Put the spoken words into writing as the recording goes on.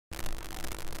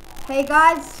Hey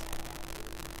guys,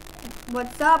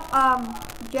 what's up?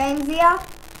 James here,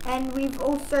 and we've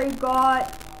also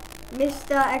got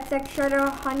Mr. XX Shredder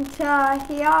Hunter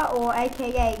here, or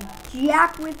aka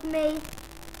Jack, with me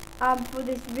for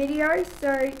this video.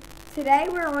 So today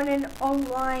we're on an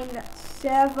online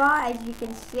server, as you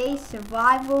can see,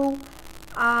 survival.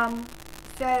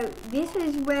 So this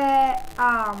is where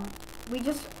we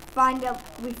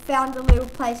found a little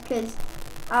place because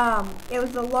it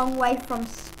was a long way from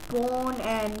spawn,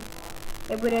 and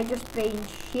it would have just been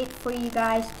shit for you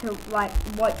guys to like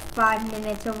watch 5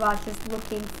 minutes of us just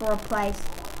looking for a place.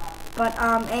 But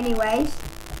anyways,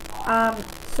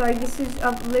 so this is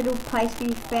a little place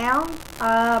we found.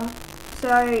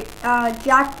 So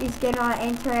Jack is gonna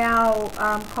enter our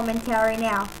commentary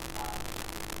now.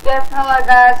 Yes, hello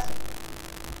guys.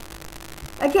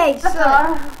 Okay, so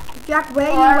Jack, where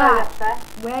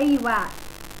are you at?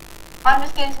 I'm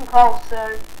just getting some coal,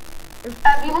 so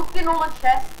have you looked in all the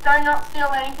chests? Do not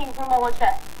steal anything from all the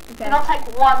chests. Okay. Do not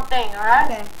take one thing, alright?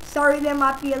 Okay. Sorry, there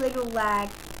might be a little lag,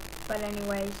 but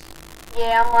anyways.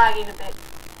 Yeah, I'm lagging a bit.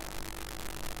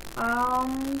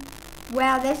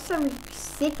 Wow, there's some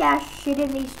sick ass shit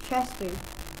in these chests, dude.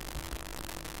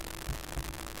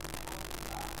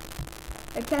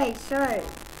 Okay, so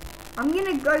I'm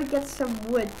gonna go get some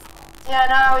wood. Yeah,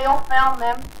 no, we all found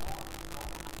them.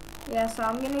 Yeah, so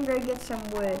I'm gonna go get some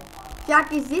wood.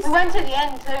 Jack, is this? We went to the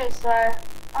end too, so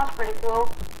that's pretty cool.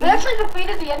 We actually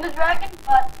defeated the Ender Dragon,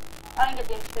 but I didn't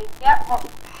get the XP. Yep. Oh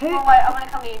wait, I'm gonna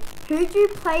come here. Who'd you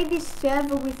play this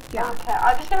server with, Jack? Okay,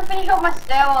 I'm just gonna finish off my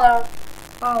stairwell.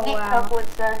 Oh, Nick wow. Kirkwood,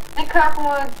 so Nick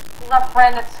Kirkwood is my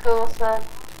friend at school, so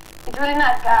he's a really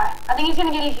nice guy. I think he's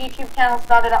gonna get his YouTube channel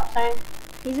started up soon.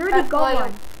 He's already got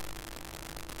one.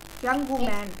 Jungle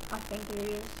Man, I think it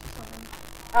is.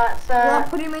 Alright, so I'll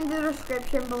put him in the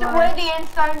description below. So where did the end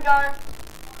stone go?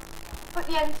 Put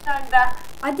the end stone back.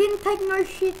 I didn't take no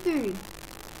shit, dude.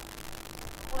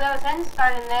 Well, there was end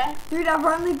stone in there. Dude, I've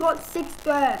only got 6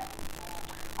 dirt.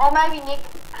 Or maybe Nick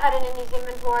had it in his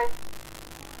inventory.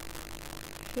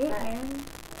 Shit, man.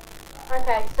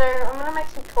 Okay, so I'm gonna make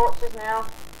some torches now.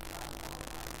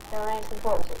 So I need some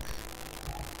torches.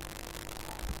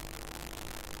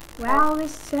 Wow,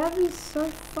 this server is so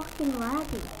fucking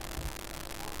laggy.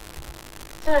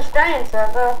 It's an Australian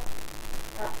server.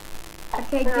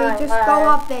 Okay, dude, just go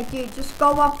up there, dude. Just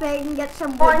go up there and get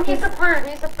some wood. Oh, and here's the fruit.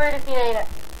 Here's the fruit if you need it.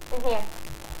 In here.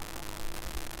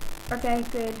 Okay,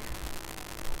 good.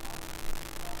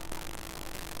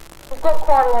 We've got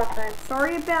quite a lot of food.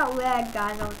 Sorry about lag,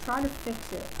 guys. I'll try to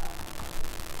fix it.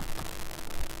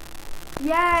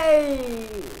 Yay!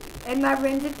 And my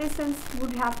render distance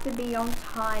would have to be on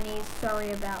tiny.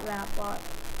 Sorry about that, but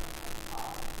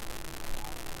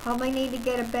probably need to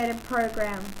get a better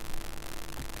program.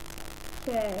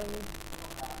 Okay.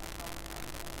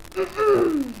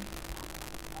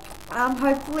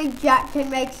 Hopefully Jack can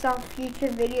make some future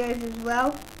videos as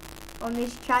well on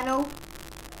this channel.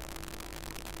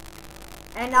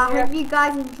 And I hope you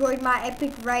guys enjoyed my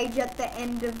epic rage at the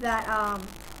end of that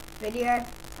video.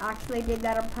 I actually did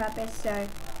that on purpose, so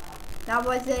that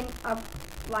wasn't a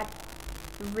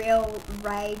real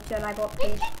rage that I got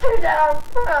pissed. Did you do that on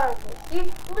purpose?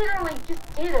 You literally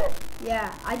just did it.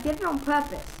 Yeah, I did it on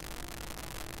purpose.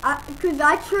 Because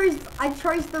I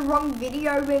chose the wrong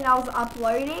video when I was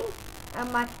uploading,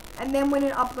 and then when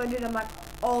it uploaded, I'm like,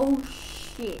 oh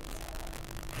shit.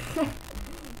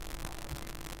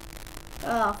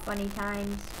 Oh, funny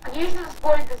times. I used to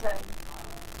exploit this thing.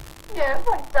 Yeah,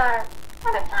 like that.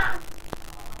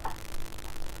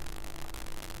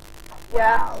 Yeah.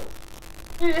 Wow.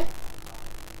 Yes.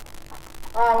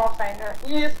 Oh, I lost anger.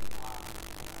 Yes.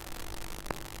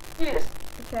 Yes.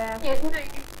 Okay. Yes, no.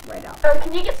 Wait up. So,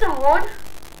 can you get some wood?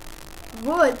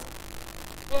 Wood?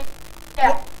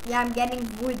 Yeah. Yeah, I'm getting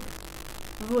wood.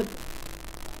 Wood.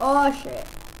 Oh shit.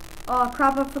 Oh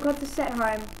crap, I forgot to set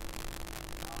home.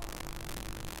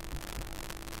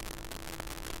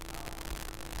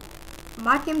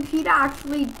 My computer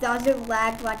actually doesn't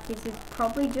lag like this. It's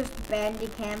probably just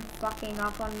Bandicam fucking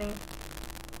up on me.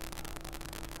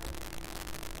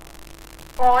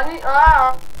 Oh, I need.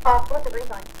 I forgot to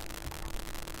resign.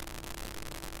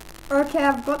 Okay,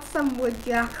 I've got some wood,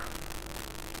 Jack.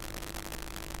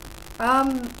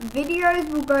 Videos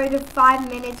will go to 5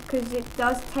 minutes because it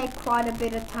does take quite a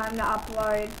bit of time to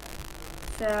upload.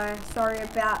 So, sorry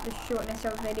about the shortness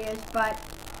of videos, but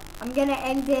I'm gonna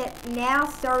end it now.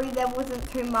 Sorry there wasn't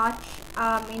too much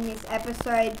in this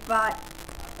episode, but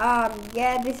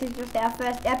yeah, this is just our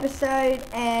first episode,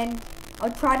 and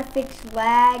I'll try to fix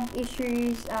lag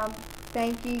issues.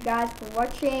 Thank you guys for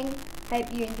watching.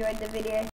 Hope you enjoyed the video.